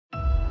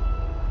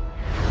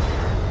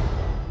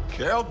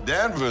Carol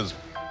Danvers,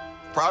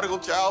 prodigal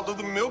child of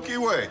the Milky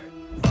Way.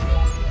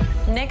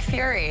 Nick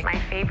Fury, my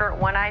favorite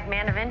one-eyed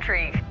man of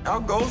intrigue. How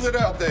goes it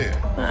out there?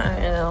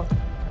 You know,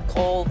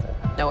 cold,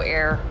 no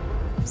air,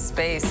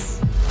 space.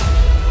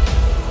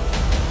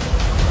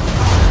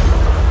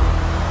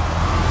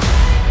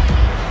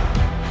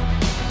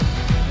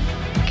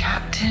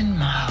 Captain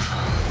Marvel.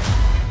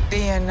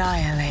 The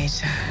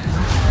Annihilator.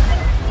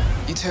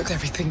 You took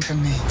everything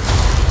from me.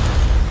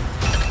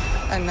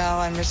 And now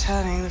I'm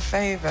returning the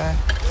favor.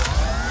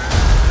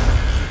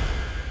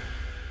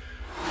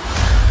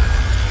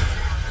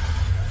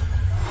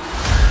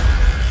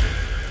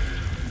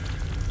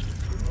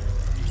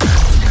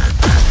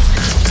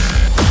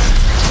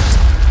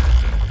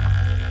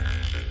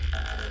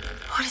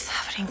 What is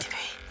happening to me?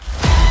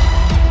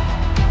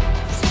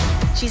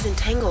 She's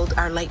entangled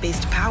our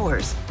light-based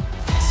powers.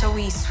 So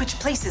we switch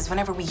places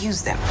whenever we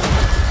use them.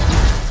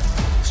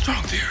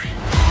 Strong theory.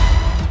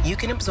 You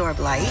can absorb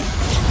light.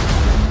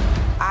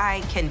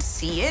 I can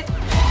see it.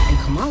 And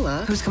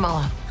Kamala... Who's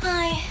Kamala?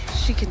 Hi.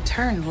 She can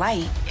turn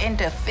light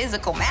into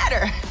physical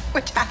matter,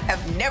 which I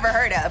have never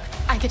heard of.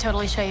 I could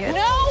totally show you.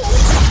 No!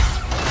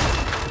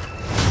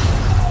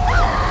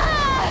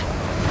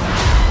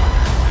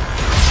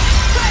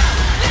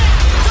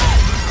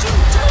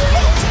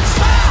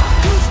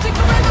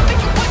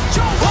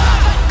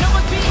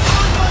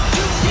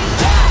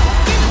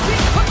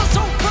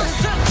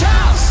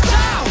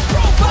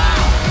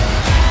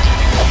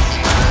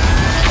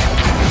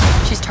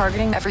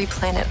 Targeting every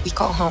planet we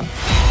call home.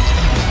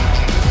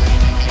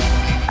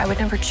 I would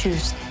never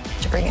choose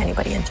to bring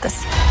anybody into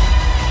this.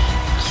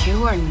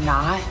 You are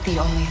not the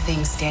only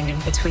thing standing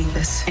between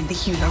this and the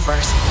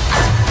universe.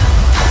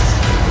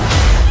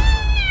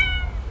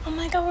 Oh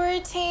my God, we're a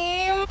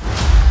team.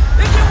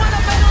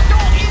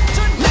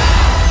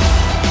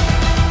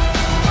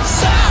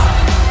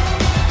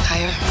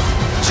 Higher.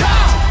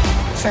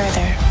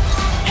 Further.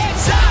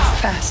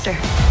 Faster.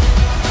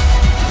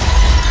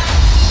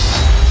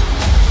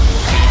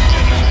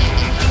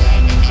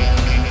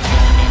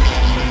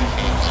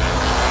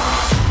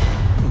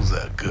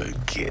 Good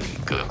kitty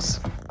goose.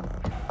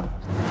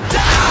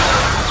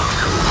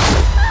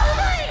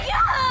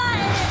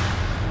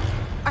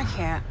 I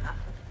can't.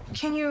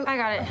 Can you? I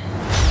got it.